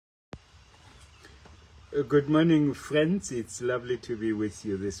Good morning, friends. It's lovely to be with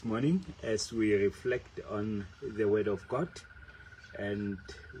you this morning as we reflect on the Word of God, and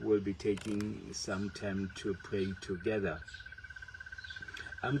we'll be taking some time to pray together.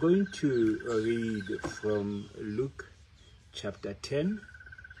 I'm going to read from Luke chapter 10,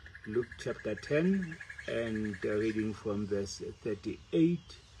 and reading from verse 38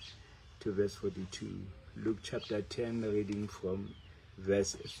 to verse 42. Luke chapter 10, reading from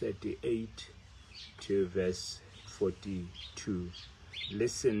verse 38 to verse 42.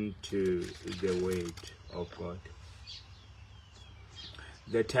 Listen to the word of God.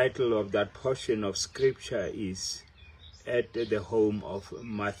 The title of that portion of scripture is At the Home of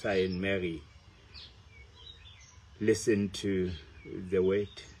Martha and Mary. Listen to the word.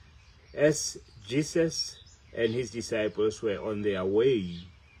 As Jesus and his disciples were on their way,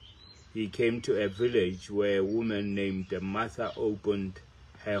 he came to a village where a woman named Martha opened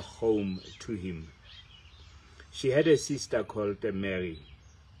her home to him. She had a sister called Mary,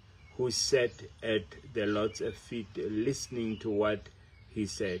 who sat at the Lord's feet listening to what he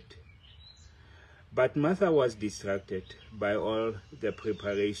said. But Martha was distracted by all the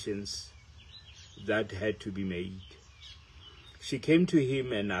preparations that had to be made. She came to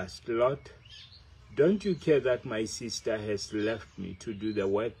him and asked, "Lord, don't you care that my sister has left me to do the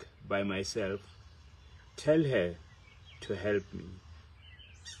work by myself? Tell her to help me."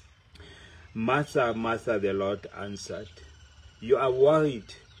 "Martha, Martha," the Lord answered, "you are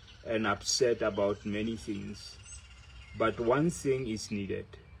worried and upset about many things, but one thing is needed.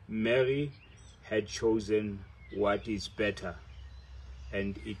 Mary had chosen what is better,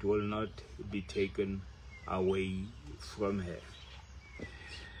 and it will not be taken away from her."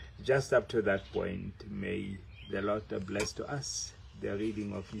 Just up to that point, may the Lord bless to us the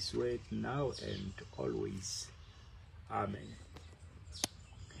reading of his word now and always. Amen.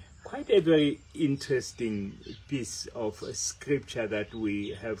 Quite a very interesting piece of scripture that we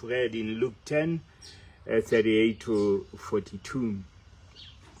have read in Luke 10, 38 to 42.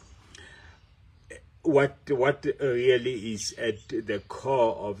 What really is at the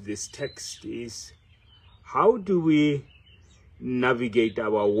core of this text is, how do we navigate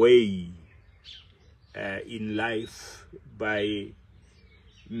our way in life by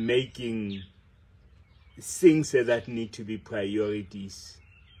making things that need to be priorities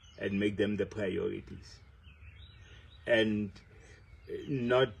and make them the priorities, and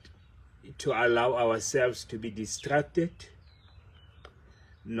not to allow ourselves to be distracted,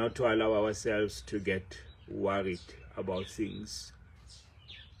 not to allow ourselves to get worried about things.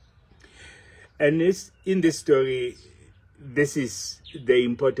 And in this story, this is the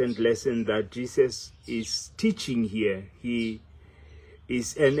important lesson that Jesus is teaching here. He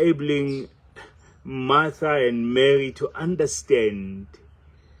is enabling Martha and Mary to understand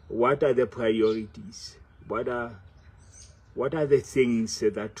what are the priorities, what are the things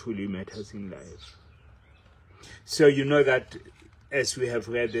that truly matters in life. So you know that as we have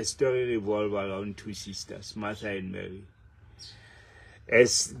read, the story revolves around two sisters, Martha and Mary,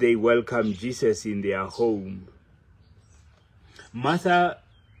 as they welcome Jesus in their home. Martha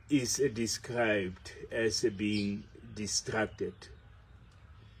is described as being distracted.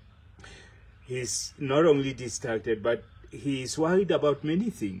 He's not only distracted, but he is worried about many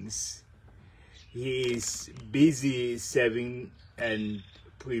things. He is busy serving and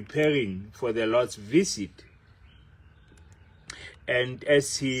preparing for the Lord's visit. And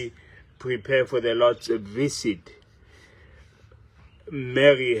as he prepares for the Lord's visit,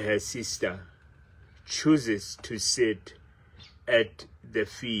 Mary, her sister, chooses to sit at the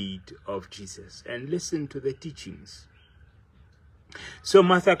feet of Jesus and listen to the teachings. So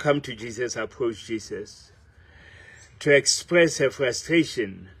Martha comes to Jesus, approached Jesus to express her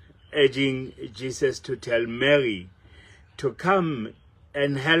frustration, urging Jesus to tell Mary to come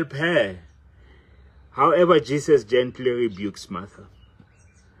and help her. However, Jesus gently rebukes Martha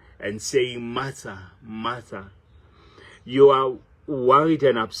and saying, "Martha, Martha, you are worried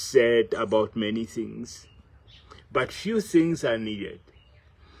and upset about many things, but few things are needed,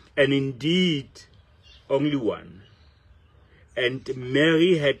 and indeed only one." And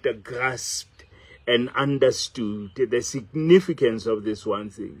Mary had grasped and understood the significance of this one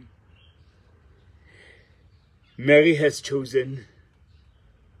thing. Mary has chosen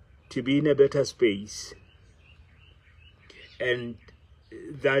to be in a better space, and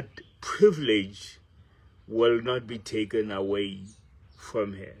that privilege will not be taken away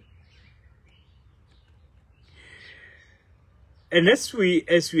from her. And as we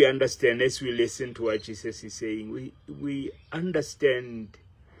understand, as we listen to what Jesus is saying, we understand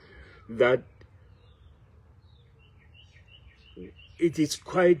that it is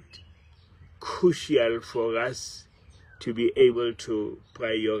quite crucial for us to be able to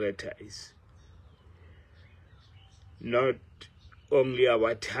prioritize not only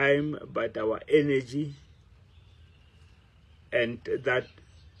our time but our energy, and that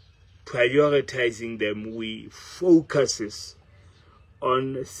prioritizing them, we focuses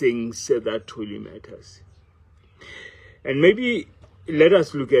on things that truly matters. And maybe let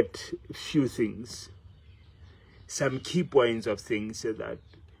us look at a few things, some key points of things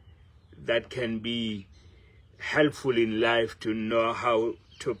that can be helpful in life to know how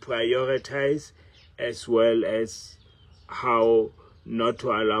to prioritize, as well as how not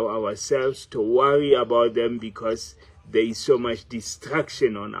to allow ourselves to worry about them because there is so much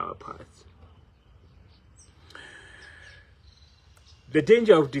distraction on our path. The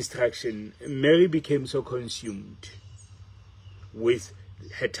danger of distraction. Mary became so consumed with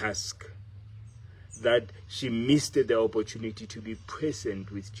her task that she missed the opportunity to be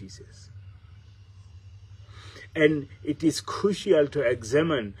present with Jesus. And it is crucial to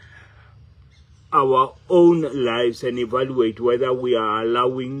examine our own lives and evaluate whether we are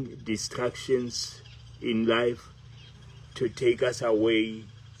allowing distractions in life to take us away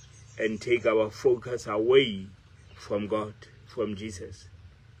and take our focus away from God, from Jesus,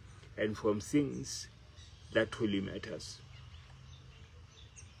 and from things that truly matters.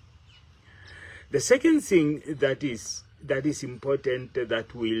 The second thing that is important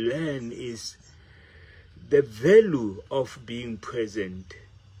that we learn is the value of being present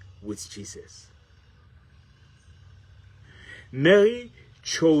with Jesus. Mary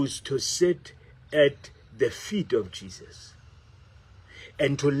chose to sit at the feet of Jesus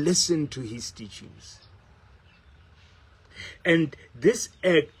and to listen to his teachings. And this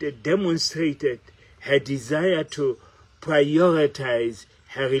act demonstrated her desire to prioritize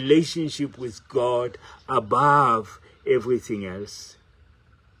her relationship with God above everything else.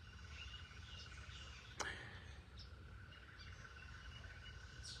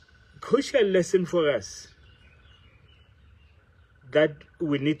 Crucial lesson for us that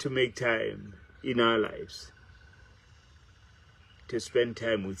we need to make time in our lives to spend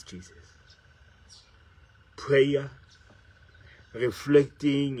time with Jesus. Prayer,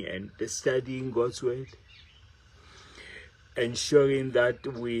 reflecting and studying God's word, ensuring that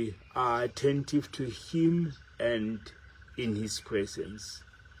we are attentive to him and in his presence.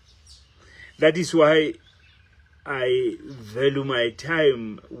 That is why I value my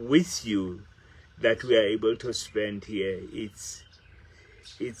time with you that we are able to spend here. It's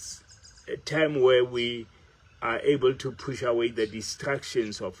a time where we are able to push away the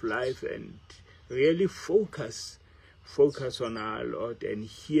distractions of life and really focus on our Lord and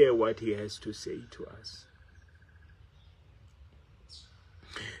hear what he has to say to us.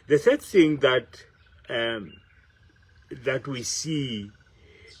 The third thing that we see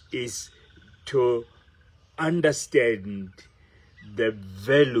is to understand the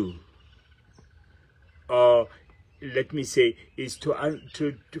value, or let me say, is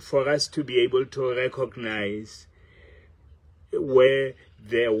for us to be able to recognize where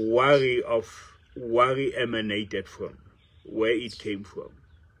the worry emanated from, where it came from.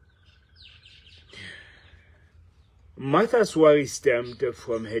 Martha's worry stemmed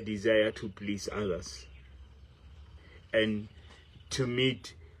from her desire to please others and to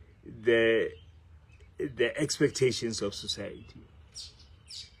meet the expectations of society.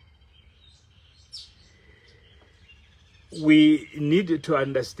 We need to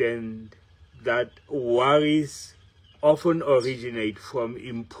understand that worries often originate from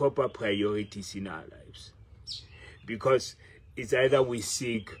improper priorities in our lives, because it's either we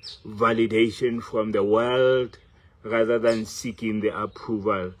seek validation from the world rather than seeking the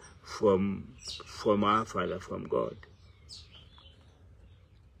approval from our Father, from God.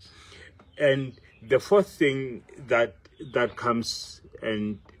 And the fourth thing that comes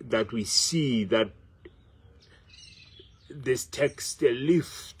and that we see that this text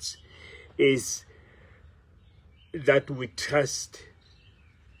lifts is that we trust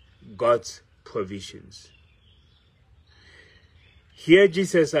God's provisions. Here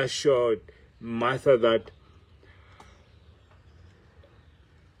Jesus assured Martha that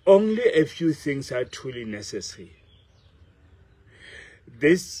only a few things are truly necessary.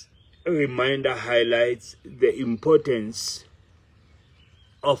 This reminder highlights the importance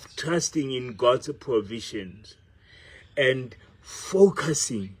of trusting in God's provisions and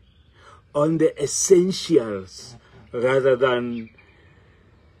focusing on the essentials rather than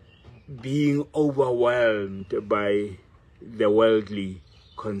being overwhelmed by the worldly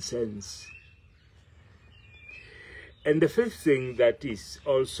concerns. And the fifth thing that is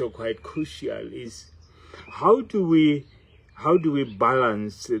also quite crucial is how do we how do we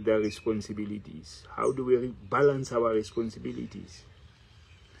balance the responsibilities? How do we balance our responsibilities?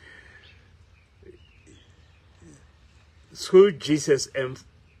 Through Jesus,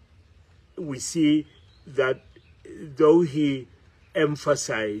 we see that though he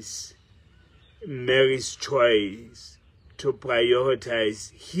emphasized Mary's choice to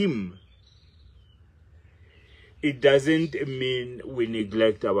prioritize him, it doesn't mean we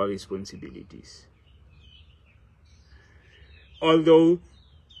neglect our responsibilities. Although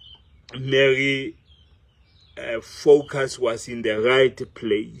Mary's focus was in the right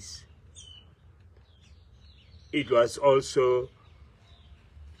place, it was also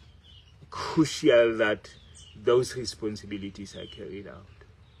crucial that those responsibilities are carried out.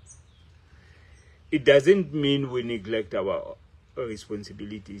 It doesn't mean we neglect our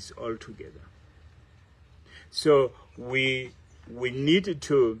responsibilities altogether. So we need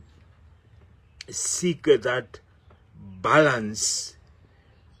to seek that balance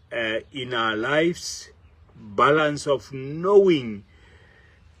in our lives, balance of knowing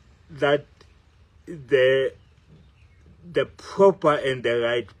that the proper and the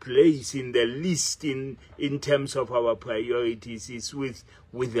right place in the list in terms of our priorities is with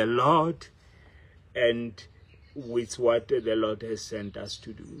the Lord and with what the Lord has sent us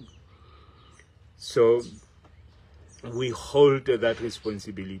to do. So we hold that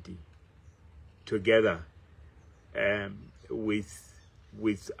responsibility together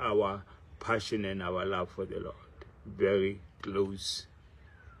with our passion and our love for the Lord, very close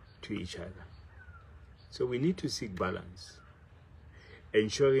to each other. So we need to seek balance,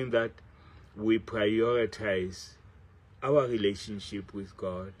 ensuring that we prioritize our relationship with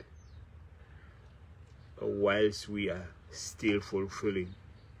God whilst we are still fulfilling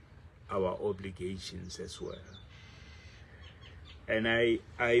our obligations as well. And I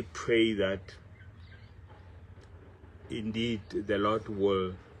pray that indeed the Lord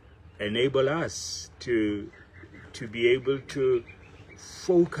will enable us to be able to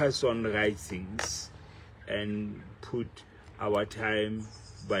focus on right things and put our time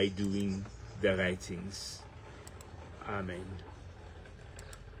by doing the right things. Amen.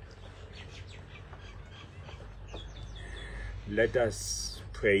 Let us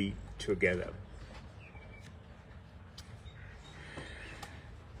pray together.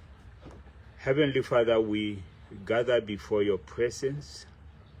 Heavenly Father, we gather before your presence,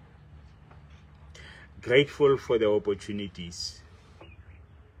 grateful for the opportunities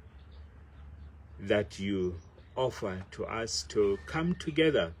that you offer to us to come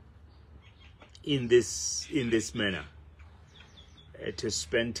together in this manner, to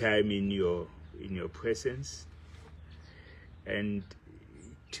spend time in your presence and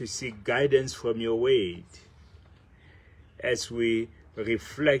to seek guidance from your word as we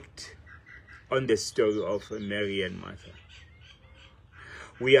reflect on the story of Mary and Martha.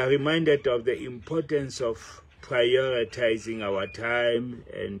 We are reminded of the importance of prioritizing our time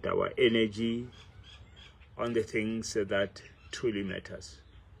and our energy on the things that truly matters.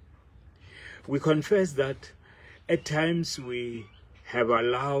 We confess that at times we have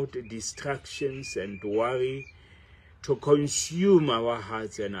allowed distractions and worry to consume our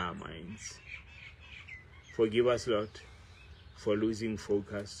hearts and our minds. Forgive us, Lord, for losing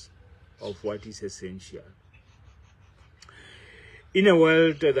focus of what is essential. In a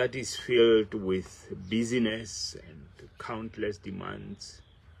world that is filled with busyness and countless demands,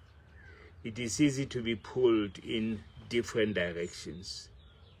 it is easy to be pulled in different directions.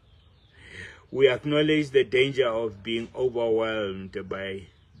 We acknowledge the danger of being overwhelmed by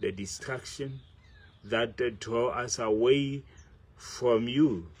the distraction that draw us away from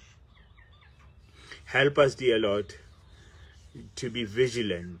you. Help us, dear Lord, to be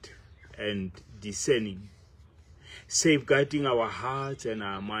vigilant and discerning, safeguarding our hearts and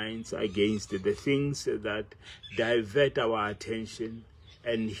our minds against the things that divert our attention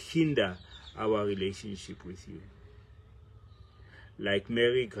and hinder our relationship with you. Like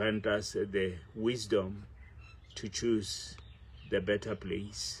Mary, grant us the wisdom to choose the better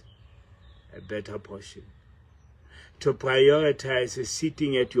place, a better portion, to prioritize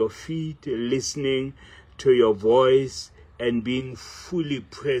sitting at your feet, listening to your voice, and being fully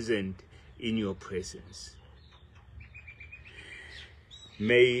present in your presence.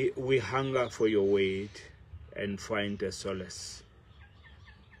 May we hunger for your word and find a solace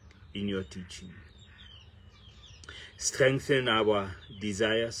in your teaching. Strengthen our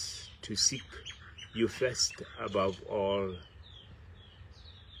desires to seek you first above all,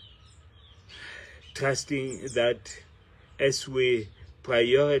 trusting that as we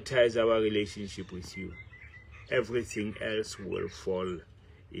prioritize our relationship with you, everything else will fall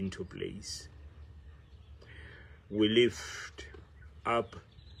into place. we lift up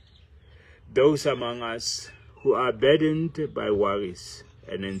those among us who are burdened by worries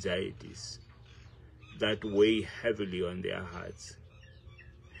and anxieties that weigh heavily on their hearts.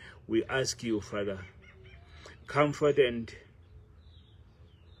 We ask you, Father, comfort, and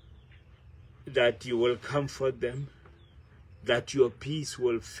that you will comfort them, that your peace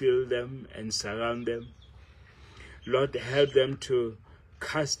will fill them and surround them. Lord, help them to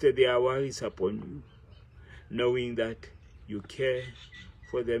cast their worries upon you, knowing that you care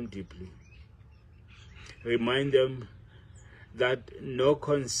for them deeply. Remind them that no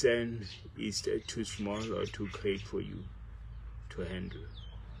concern is too small or too great for you to handle.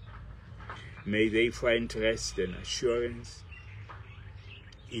 May they find rest and assurance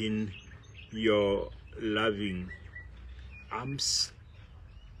in your loving arms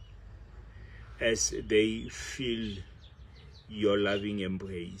as they feel your loving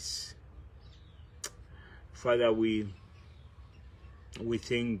embrace. Father, we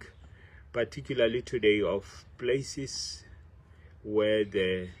think particularly today of places where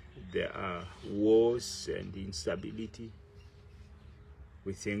there are wars and instability.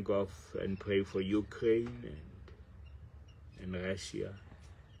 We think of and pray for Ukraine and Russia.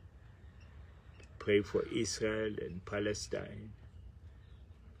 Pray for Israel and Palestine.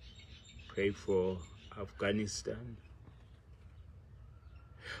 Pray for Afghanistan.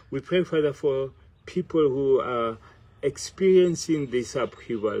 We pray, Father, for people who are experiencing these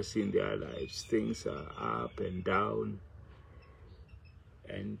upheavals in their lives. Things are up and down.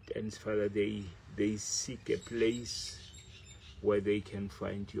 And Father, they seek a place where they can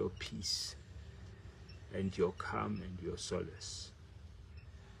find your peace and your calm and your solace.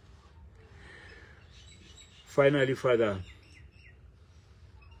 Finally, Father,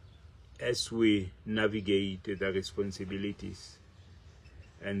 as we navigate the responsibilities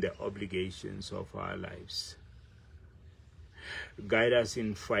and the obligations of our lives, guide us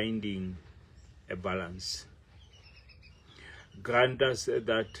in finding a balance. Grant us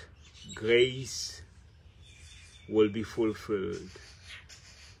that grace will be fulfilled,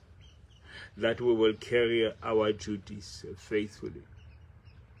 that we will carry our duties faithfully,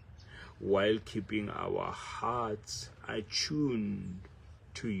 while keeping our hearts attuned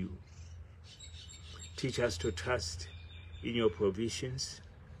to you. Teach us to trust in your provisions,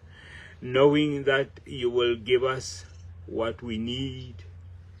 knowing that you will give us what we need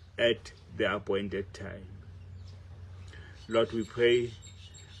at the appointed time. Lord, we pray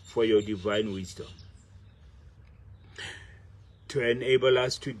for your divine wisdom to enable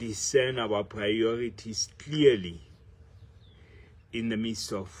us to discern our priorities clearly in the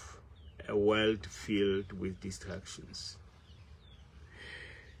midst of a world filled with distractions,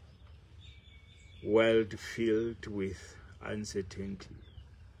 world filled with uncertainty.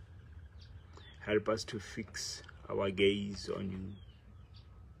 Help us to fix our gaze on you.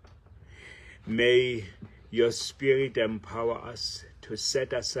 May your Spirit empower us to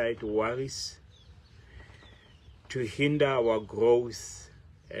set aside worries, to hinder our growth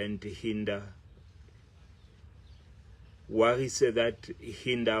and hinder worries that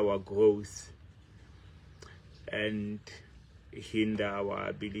hinder our growth and hinder our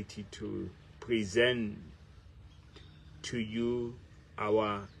ability to present to you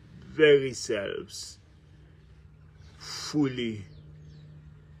our very selves fully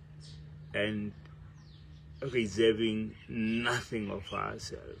and reserving nothing of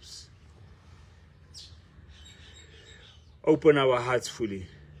ourselves. Open our hearts fully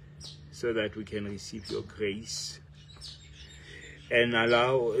so that we can receive your grace, and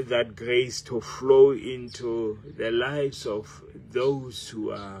allow that grace to flow into the lives of those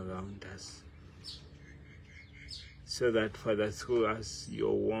who are around us, so that, Father, through us,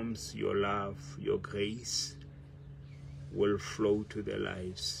 your warmth, your love, your grace will flow to the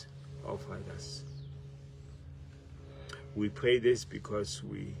lives of others. We pray this because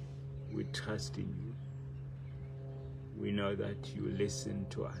we trust in you. We know that you listen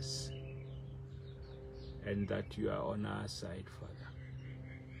to us and that you are on our side, Father.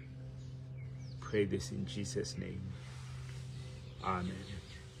 Pray this in Jesus' name. Amen.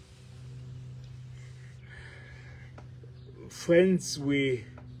 Friends, we're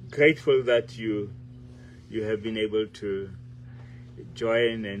grateful that you have been able to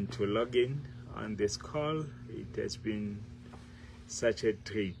join and to log in on this call. It has been such a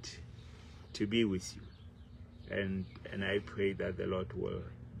treat to be with you. And I pray that the Lord will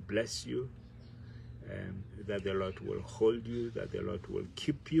bless you, that the Lord will hold you, that the Lord will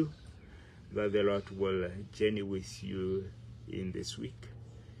keep you, that the Lord will journey with you in this week.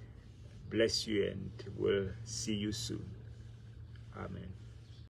 Bless you, and we'll see you soon. Amen.